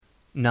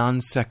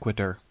Non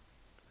sequitur.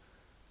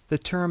 The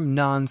term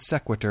non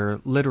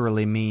sequitur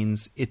literally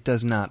means it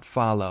does not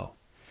follow.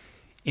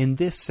 In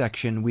this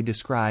section we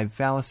describe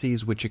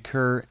fallacies which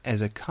occur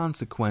as a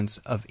consequence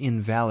of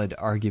invalid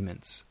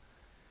arguments.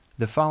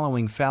 The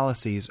following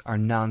fallacies are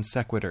non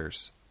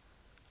sequiturs: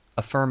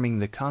 affirming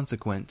the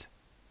consequent,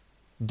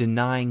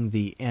 denying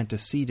the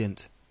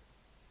antecedent,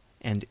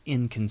 and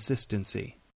inconsistency.